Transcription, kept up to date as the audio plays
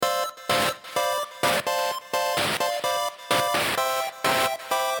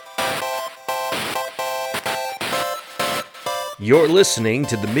You're listening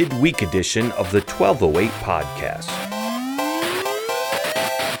to the midweek edition of the 1208 podcast.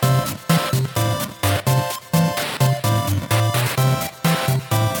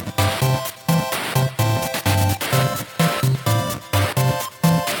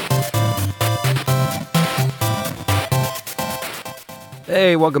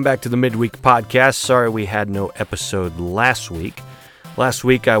 Hey, welcome back to the midweek podcast. Sorry we had no episode last week. Last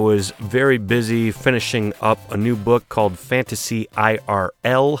week I was very busy finishing up a new book called Fantasy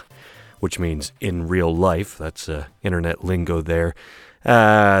IRL, which means in real life. That's internet lingo there.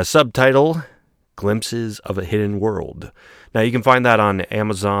 Subtitle, Glimpses of a Hidden World. Now you can find that on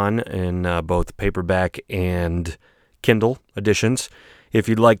Amazon in both paperback and Kindle editions if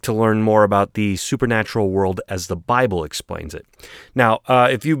you'd like to learn more about the supernatural world as the Bible explains it. Now,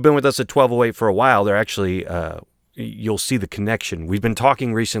 if you've been with us at 1208 for a while, they're actually... you'll see the connection. We've been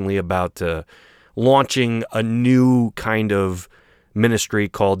talking recently about launching a new kind of ministry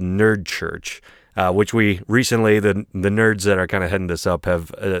called Nerd Church, which we recently, the nerds that are kind of heading this up,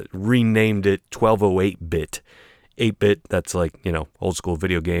 have renamed it 1208-bit. 8-bit, that's like, old school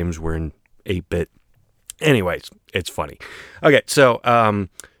video games. We're in 8-bit. Anyways, it's funny. Okay, so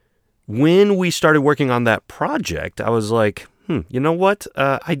when we started working on that project, I was like, you know what?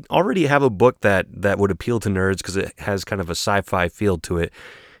 I already have a book that would appeal to nerds because it has kind of a sci-fi feel to it.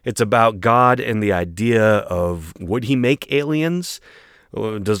 It's about God and the idea of, would he make aliens?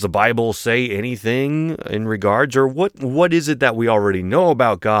 Does the Bible say anything in regards? Or what is it that we already know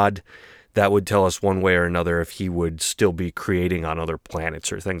about God that would tell us one way or another if he would still be creating on other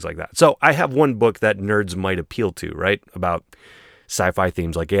planets or things like that? So I have one book that nerds might appeal to, right? About sci-fi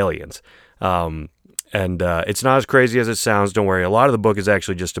themes like aliens. And it's not as crazy as it sounds. Don't worry. A lot of the book is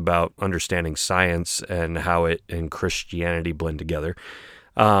actually just about understanding science and how it and Christianity blend together.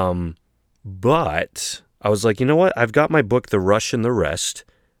 But I was like, you know what? I've got my book, The Rush and the Rest.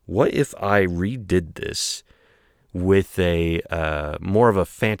 What if I redid this with a more of a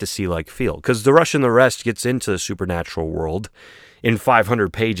fantasy-like feel? Because The Rush and the Rest gets into the supernatural world in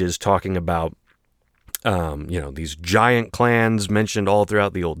 500 pages talking about, these giant clans mentioned all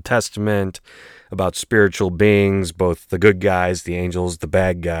throughout the Old Testament, about spiritual beings, both the good guys, the angels, the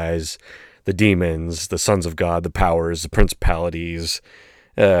bad guys, the demons, the sons of God, the powers, the principalities,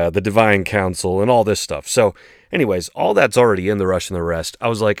 the divine council, and all this stuff. So anyways, all that's already in The Rush and the Rest. I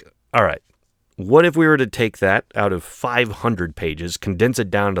was like, all right, what if we were to take that out of 500 pages, condense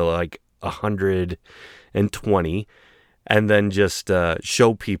it down to like 120, and then just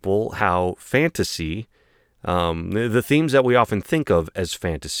show people how fantasy, the themes that we often think of as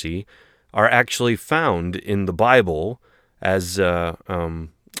fantasy, are actually found in the Bible as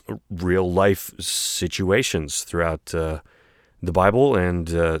real-life situations throughout the Bible, and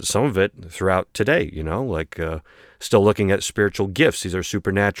some of it throughout today, still looking at spiritual gifts. These are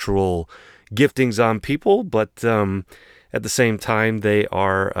supernatural giftings on people, but at the same time, they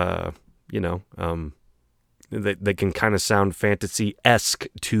are, they can kind of sound fantasy-esque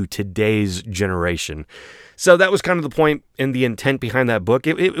to today's generation. So that was kind of the point and the intent behind that book.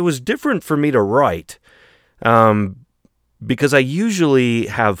 It was different for me to write because I usually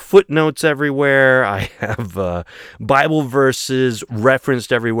have footnotes everywhere. I have Bible verses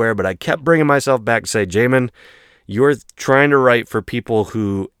referenced everywhere, but I kept bringing myself back to say, Jamin, you're trying to write for people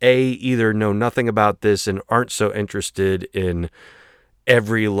who, A, either know nothing about this and aren't so interested in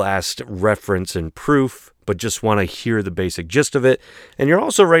every last reference and proof, but just want to hear the basic gist of it. And you're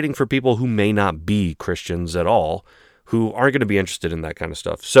also writing for people who may not be Christians at all, who aren't going to be interested in that kind of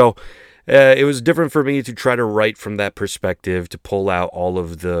stuff. So it was different for me to try to write from that perspective, to pull out all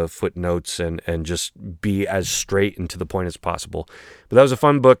of the footnotes and just be as straight and to the point as possible. But that was a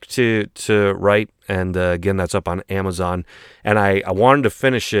fun book to write. And again, that's up on Amazon. And I wanted to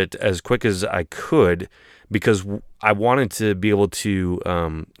finish it as quick as I could because I wanted to be able to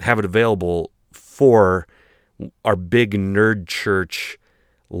have it available for our big Nerd Church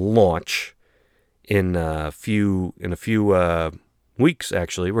launch in a few weeks.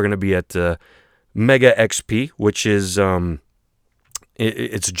 Actually, we're going to be at Mega XP, which is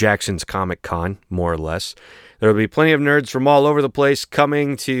it's Jackson's Comic Con, more or less. There will be plenty of nerds from all over the place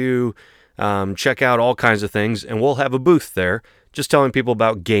coming to check out all kinds of things, and we'll have a booth there, just telling people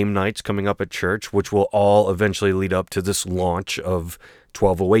about game nights coming up at church, which will all eventually lead up to this launch of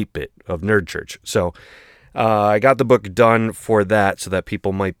 1208-bit of Nerd Church. So I got the book done for that so that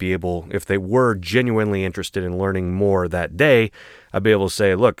people might be able, if they were genuinely interested in learning more that day, I'd be able to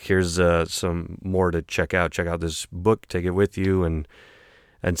say, look, here's some more to check out. Check out this book, take it with you, and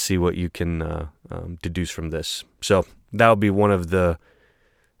see what you can deduce from this. So that would be one of the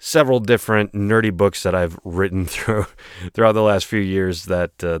several different nerdy books that I've written throughout the last few years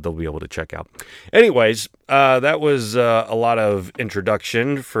that they'll be able to check out. Anyways, that was a lot of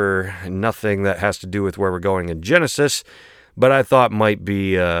introduction for nothing that has to do with where we're going in Genesis, but I thought might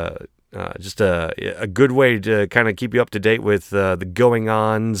be just a good way to kind of keep you up to date with the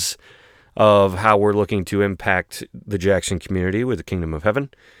going-ons of how we're looking to impact the Jackson community with the Kingdom of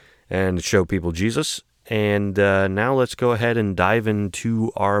Heaven and show people Jesus. And now let's go ahead and dive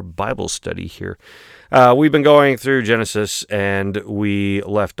into our Bible study here. We've been going through Genesis, and we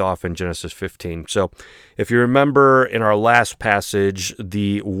left off in Genesis 15. So if you remember in our last passage,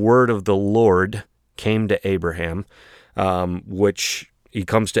 the word of the Lord came to Abraham, which he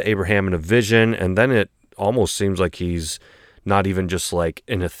comes to Abraham in a vision, and then it almost seems like he's not even just like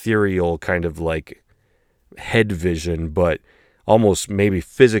an ethereal kind of like head vision, but almost maybe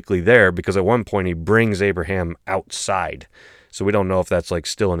physically there, because at one point he brings Abraham outside. So we don't know if that's like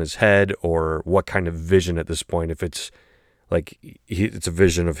still in his head or what kind of vision at this point. If it's like it's a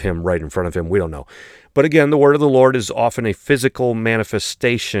vision of him right in front of him, we don't know. But again, the word of the Lord is often a physical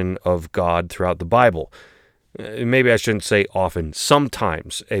manifestation of God throughout the Bible. Maybe I shouldn't say often,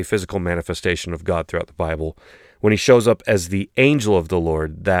 sometimes a physical manifestation of God throughout the Bible. When he shows up as the angel of the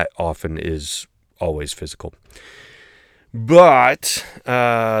Lord, that often is always physical. But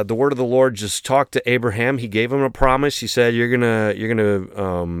the word of the Lord just talked to Abraham. He gave him a promise. He said, "You're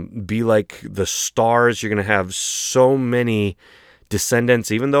gonna be like the stars. You're gonna have so many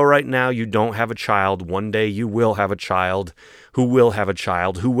descendants. Even though right now you don't have a child, one day you will have a child, who will have a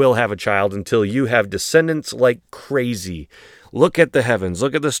child, who will have a child, until you have descendants like crazy. Look at the heavens.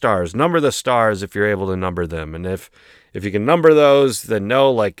 Look at the stars. Number the stars if you're able to number them. And if you can number those, then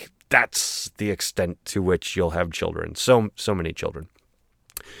know like." That's the extent to which you'll have children. So many children.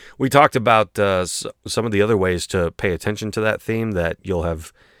 We talked about some of the other ways to pay attention to that theme, that you'll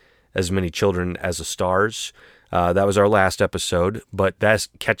have as many children as the stars. That was our last episode, but that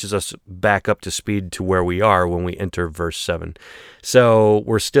catches us back up to speed to where we are when we enter verse 7. So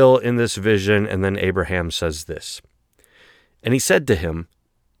we're still in this vision, and then Abraham says this. And he said to him,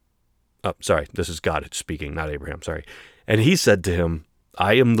 this is God speaking, not Abraham, sorry. And he said to him,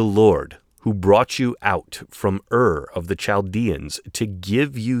 I am the Lord who brought you out from Ur of the Chaldeans to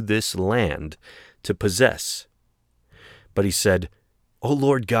give you this land to possess. But he said, O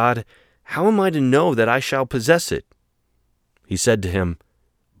Lord God, how am I to know that I shall possess it? He said to him,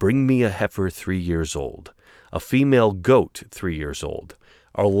 Bring me a heifer 3 years old, a female goat 3 years old,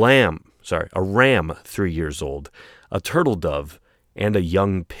 a ram 3 years old, a turtle dove, and a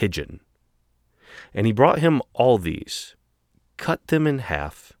young pigeon. And he brought him all these, cut them in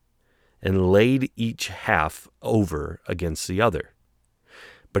half, and laid each half over against the other.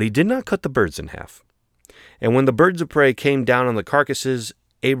 But he did not cut the birds in half. And when the birds of prey came down on the carcasses,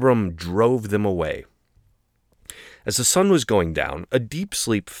 Abram drove them away. As the sun was going down, a deep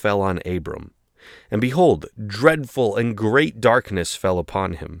sleep fell on Abram. And behold, dreadful and great darkness fell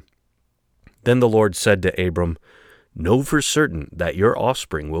upon him. Then the Lord said to Abram, Know for certain that your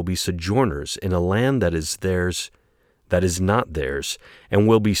offspring will be sojourners in a land that is not theirs, and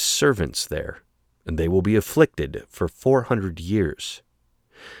will be servants there, and they will be afflicted for 400 years.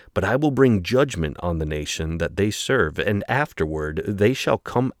 But I will bring judgment on the nation that they serve, and afterward they shall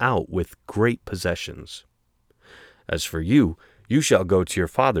come out with great possessions. As for you, you shall go to your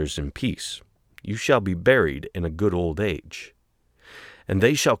fathers in peace. You shall be buried in a good old age. And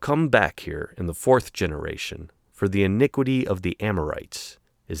they shall come back here in the 4th generation, for the iniquity of the Amorites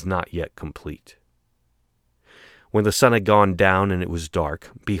is not yet complete. When the sun had gone down and it was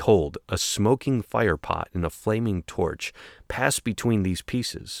dark, behold, a smoking firepot and a flaming torch passed between these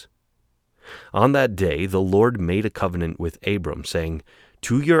pieces. On that day the Lord made a covenant with Abram, saying,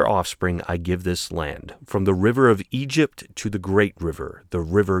 To your offspring I give this land, from the river of Egypt to the great river, the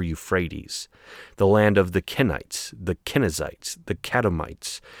river Euphrates, the land of the Kenites, the Kenizzites, the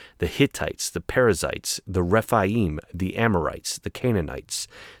Kadmonites, the Hittites, the Perizzites, the Rephaim, the Amorites, the Canaanites,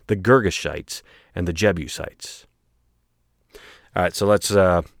 the Girgashites, and the Jebusites. All right, so let's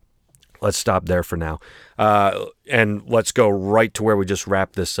stop there for now, and let's go right to where we just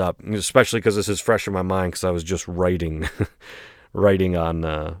wrapped this up, especially because this is fresh in my mind because I was just writing on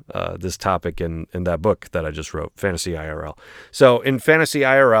this topic in that book that I just wrote, Fantasy IRL. So in Fantasy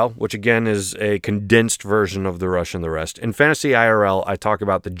IRL, which again is a condensed version of The Rush and the Rest, in Fantasy IRL I talk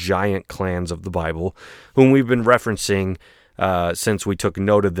about the giant clans of the Bible, whom we've been referencing since we took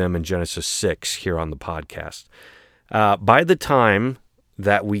note of them in Genesis 6 here on the podcast. By the time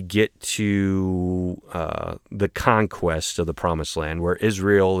that we get to the conquest of the Promised Land, where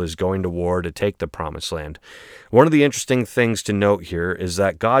Israel is going to war to take the Promised Land. One of the interesting things to note here is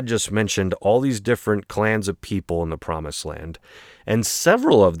that God just mentioned all these different clans of people in the Promised Land, and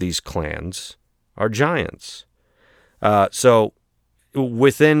several of these clans are giants. So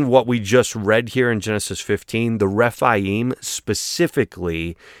within what we just read here in Genesis 15, the Rephaim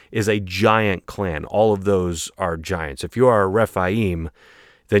specifically is a giant clan. All of those are giants. If you are a Rephaim,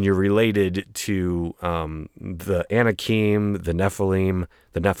 then you're related to the Anakim, the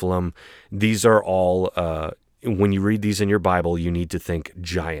Nephilim. These are all, when you read these in your Bible, you need to think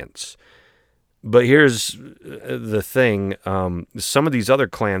giants. But here's the thing. Some of these other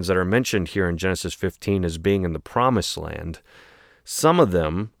clans that are mentioned here in Genesis 15 as being in the Promised Land, some of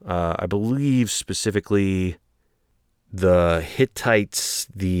them, I believe specifically the Hittites,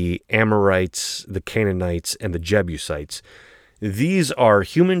 the Amorites, the Canaanites, and the Jebusites. These are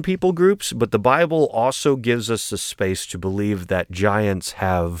human people groups, but the Bible also gives us the space to believe that giants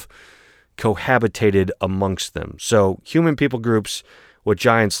have cohabitated amongst them. So human people groups with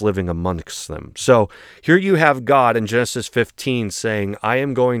giants living amongst them. So here you have God in Genesis 15 saying, I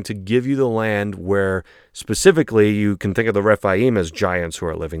am going to give you the land where specifically you can think of the Rephaim as giants who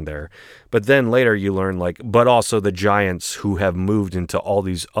are living there. But then later you learn but also the giants who have moved into all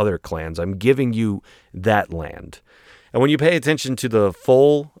these other clans. I'm giving you that land. And when you pay attention to the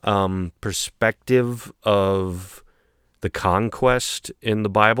full perspective of the conquest in the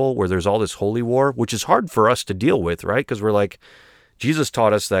Bible, where there's all this holy war, which is hard for us to deal with, right? Because we're like, Jesus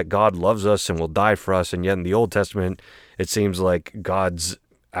taught us that God loves us and will die for us, and yet in the Old Testament, it seems like God's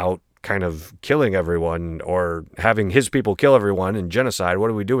out kind of killing everyone or having his people kill everyone in genocide. What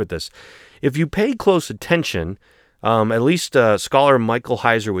do we do with this? If you pay close attention, at least scholar Michael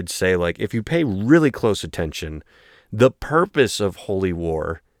Heiser would say, if you pay really close attention, the purpose of holy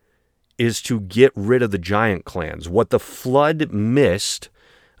war is to get rid of the giant clans. What the flood missed,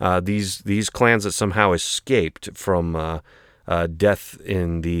 these clans that somehow escaped from death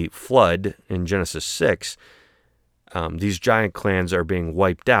in the flood in Genesis 6, these giant clans are being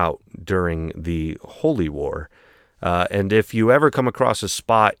wiped out during the Holy War. And if you ever come across a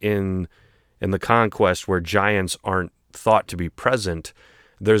spot in the conquest where giants aren't thought to be present,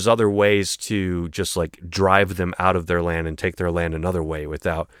 there's other ways to just drive them out of their land and take their land another way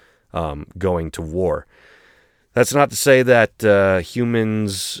without going to war. That's not to say that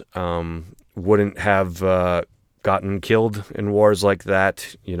humans wouldn't have gotten killed in wars like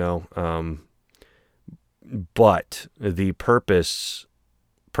that, but the purpose,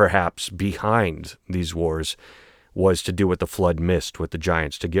 perhaps, behind these wars was to do what the flood missed with the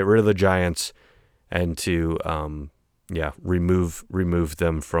giants, to get rid of the giants and to, remove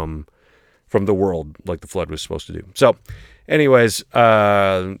them from the world like the flood was supposed to do. So, anyways,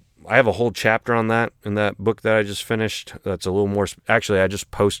 I have a whole chapter on that in that book that I just finished. That's a little more. Actually, I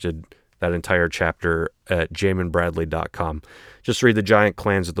just posted that entire chapter at jaminbradley.com. Just read the giant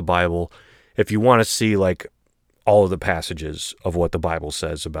clans of the Bible if you want to see all of the passages of what the Bible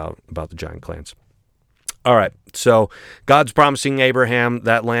says about the giant clans. All right, so God's promising Abraham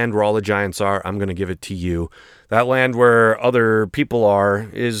that land where all the giants are, I'm going to give it to you. That land where other people are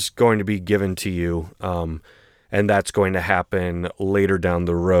is going to be given to you, and that's going to happen later down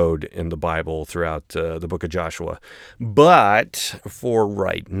the road in the Bible throughout the book of Joshua. But for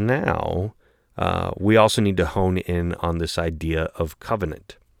right now, we also need to hone in on this idea of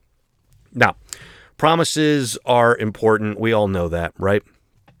covenant. Now, promises are important. We all know that, right?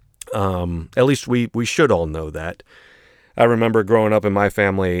 At least we should all know that. I remember growing up in my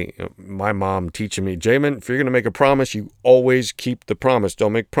family, my mom teaching me, Jamin, if you're going to make a promise, you always keep the promise.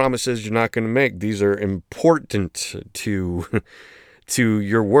 Don't make promises you're not going to make. These are important to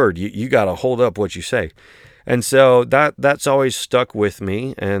your word. You got to hold up what you say. And so that's always stuck with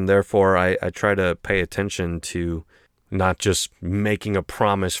me, and therefore I try to pay attention to not just making a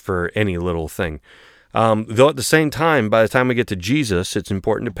promise for any little thing. Though at the same time, by the time we get to Jesus, it's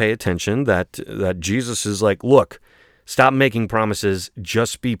important to pay attention that Jesus is look, stop making promises,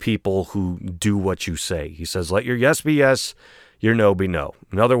 just be people who do what you say. He says, let your yes be yes, your no be no.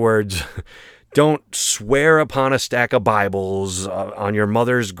 In other words, don't swear upon a stack of Bibles, on your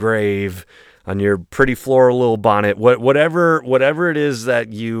mother's grave, on your pretty floral little bonnet, whatever it is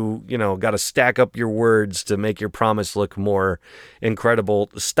that you got to stack up your words to make your promise look more incredible.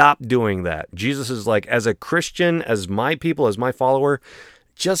 Stop doing that. Jesus is as a Christian, as my people, as my follower,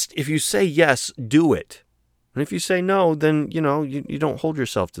 just if you say yes, do it. And if you say no, then, you don't hold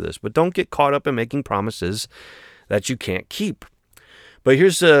yourself to this. But don't get caught up in making promises that you can't keep. But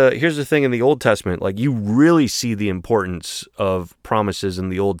here's the thing in the Old Testament. Like, you really see the importance of promises in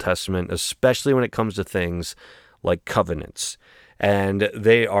the Old Testament, especially when it comes to things like covenants. And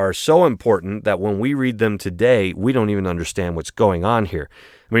they are so important that when we read them today, we don't even understand what's going on here.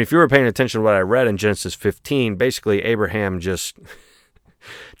 I mean, if you were paying attention to what I read in Genesis 15, basically Abraham just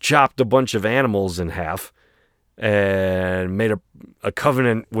chopped a bunch of animals in half and made a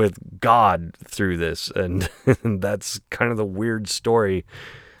covenant with God through this. And that's kind of the weird story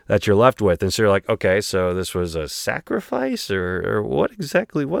that you're left with. And so you're like, okay, so this was a sacrifice, or what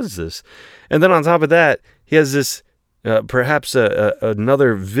exactly was this? And then on top of that, he has this perhaps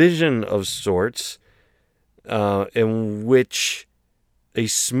another vision of sorts in which a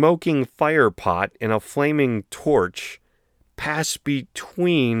smoking fire pot and a flaming torch pass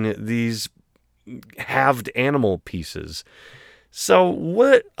between these halved animal pieces. So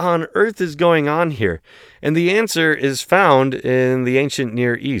what on earth is going on here? And the answer is found in the ancient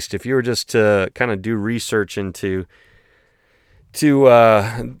Near East. If you were just to kind of do research into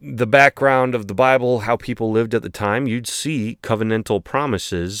the background of the Bible, how people lived at the time, you'd see covenantal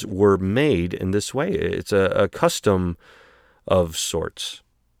promises were made in this way. It's a custom of sorts.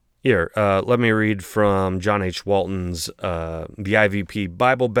 Here, let me read from John H. Walton's the IVP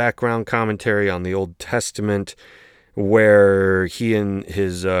Bible Background Commentary on the Old Testament, where he and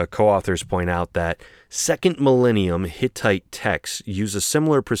his co-authors point out that second millennium Hittite texts use a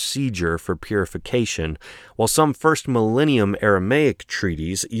similar procedure for purification, while some first millennium Aramaic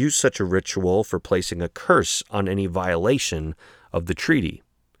treaties use such a ritual for placing a curse on any violation of the treaty.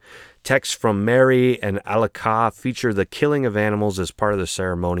 Texts from Mary and Alakah feature the killing of animals as part of the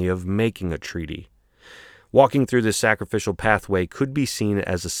ceremony of making a treaty. Walking through this sacrificial pathway could be seen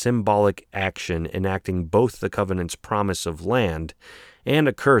as a symbolic action enacting both the covenant's promise of land and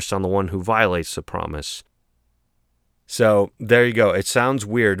a curse on the one who violates the promise. So there you go. It sounds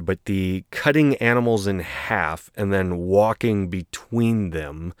weird, but the cutting animals in half and then walking between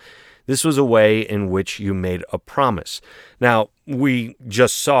them, this was a way in which you made a promise. Now, we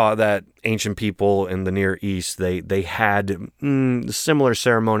just saw that ancient people in the Near East, they had similar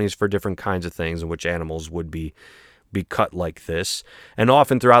ceremonies for different kinds of things in which animals would be cut like this. And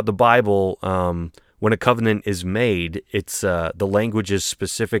often throughout the Bible, when a covenant is made, it's the language is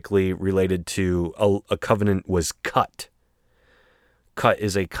specifically related to a covenant was cut. Cut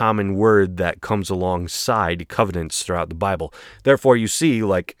is a common word that comes alongside covenants throughout the Bible. Therefore, you see,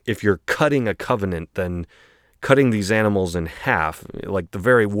 like, if you're cutting a covenant, then cutting these animals in half, like the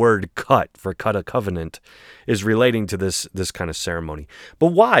very word cut for cut a covenant, is relating to this kind of ceremony.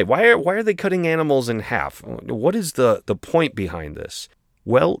 But why? Why are they cutting animals in half? What is the point behind this?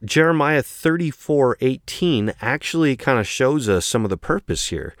 Well, Jeremiah 34:18 actually kind of shows us some of the purpose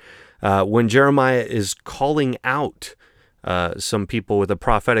here. When Jeremiah is calling out some people with a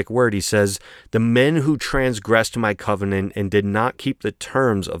prophetic word, he says, "The men who transgressed my covenant and did not keep the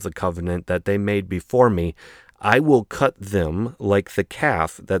terms of the covenant that they made before me, I will cut them like the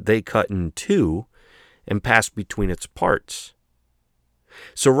calf that they cut in two and pass between its parts."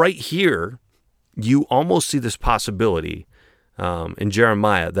 So right here, you almost see this possibility in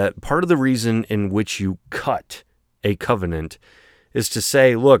Jeremiah that part of the reason in which you cut a covenant is to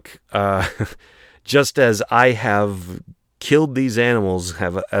say, look, just as I have killed these animals,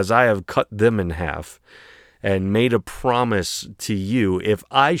 as I have cut them in half and made a promise to you, if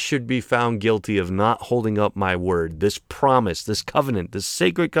I should be found guilty of not holding up my word, this promise, this covenant, this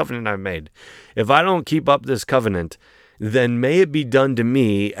sacred covenant I've made, if I don't keep up this covenant, then may it be done to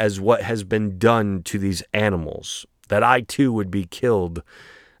me as what has been done to these animals, that I too would be killed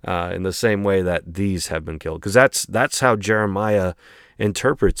in the same way that these have been killed. Because that's how Jeremiah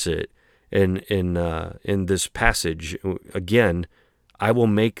interprets it in this passage. Again,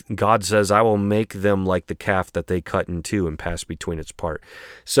 God says, I will make them like the calf that they cut in two and pass between its part.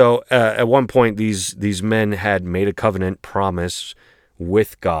 So at one point, these men had made a covenant promise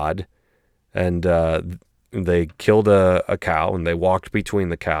with God, and they killed a cow, and they walked between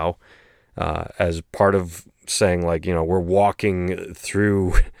the cow as part of saying, like, we're walking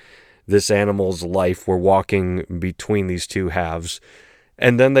through this animal's life. We're walking between these two halves.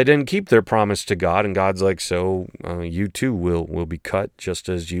 And then they didn't keep their promise to God, and God's like, so you too will be cut just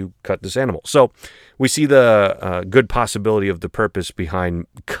as you cut this animal. So we see the good possibility of the purpose behind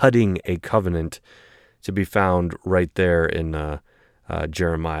cutting a covenant to be found right there in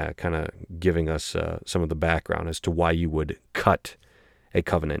Jeremiah, kind of giving us some of the background as to why you would cut a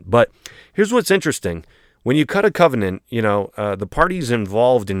covenant. But here's what's interesting. When you cut a covenant, the parties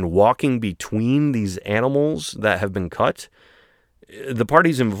involved in walking between these animals that have been cut, the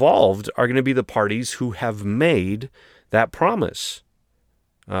parties involved are going to be the parties who have made that promise.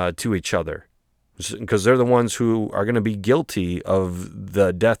 to each other, because they're the ones who are going to be guilty of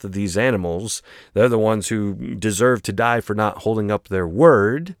the death of these animals. They're the ones who deserve to die for not holding up their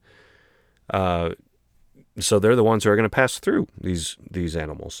word. So they're the ones who are going to pass through these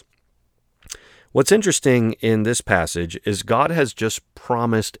animals. What's interesting in this passage is God has just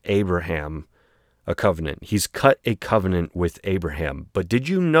promised Abraham a covenant. He's cut a covenant with Abraham. But did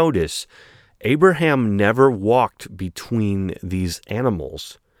you notice Abraham never walked between these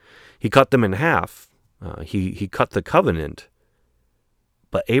animals? He cut them in half. He cut the covenant.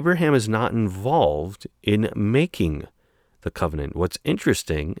 But Abraham is not involved in making the covenant. What's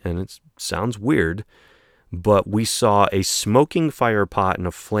interesting, and it sounds weird, but we saw a smoking fire pot and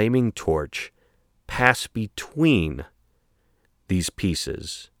a flaming torch pass between these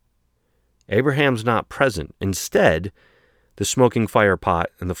pieces. Abraham's not present. Instead, the smoking fire pot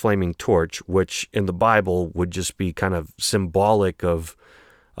and the flaming torch, which in the Bible would just be kind of symbolic of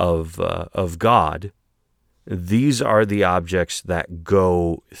God, these are the objects that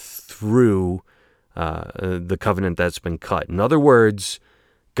go through the covenant that's been cut. In other words,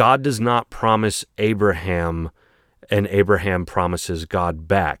 God does not promise Abraham, and Abraham promises God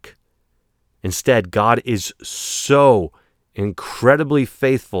back. Instead, God is so incredibly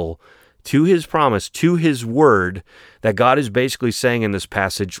faithful to his promise, to his word, that God is basically saying in this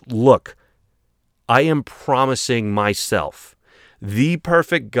passage, look, I am promising myself. The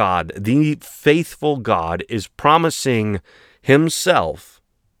perfect God, the faithful God, is promising himself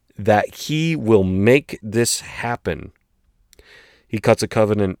that he will make this happen. He cuts a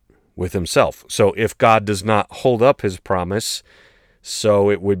covenant with himself. So if God does not hold up his promise, so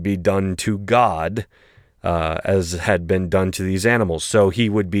it would be done to God as had been done to these animals. So he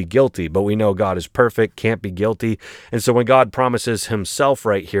would be guilty. But we know God is perfect, can't be guilty. And so when God promises himself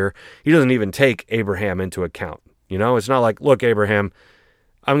right here, he doesn't even take Abraham into account. You know, it's not like, look, Abraham,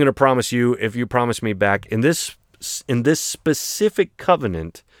 I'm going to promise you if you promise me back. In this specific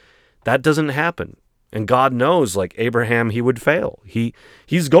covenant, that doesn't happen. And God knows, like Abraham, he would fail.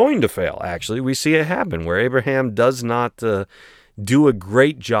 He's going to fail, actually. We see it happen where Abraham does not do a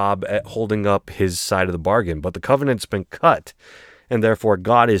great job at holding up his side of the bargain. But the covenant's been cut, and therefore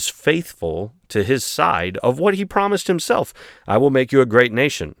God is faithful to his side of what he promised himself. I will make you a great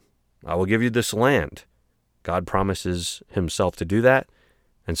nation. I will give you this land. God promises himself to do that,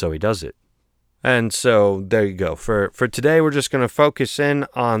 and so he does it. And so there you go. For today, we're just going to focus in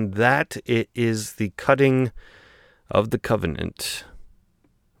on that. It is the cutting of the covenant,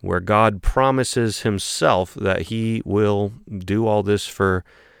 where God promises himself that he will do all this for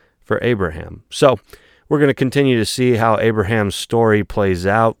Abraham. So we're going to continue to see how Abraham's story plays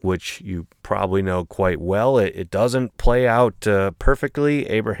out, which you probably know quite well. It doesn't play out perfectly.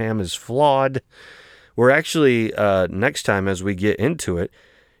 Abraham is flawed. We're actually, next time as we get into it,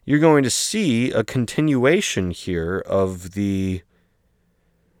 you're going to see a continuation here of the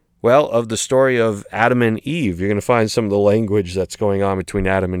story of Adam and Eve. You're going to find some of the language that's going on between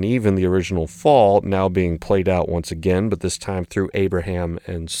Adam and Eve in the original fall now being played out once again, but this time through Abraham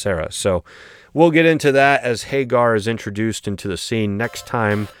and Sarah. So we'll get into that as Hagar is introduced into the scene next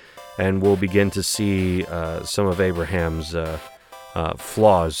time, and we'll begin to see some of Abraham's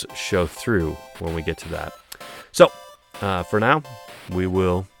flaws show through when we get to that. So for now, we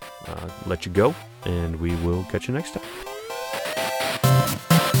will let you go, and we will catch you next time.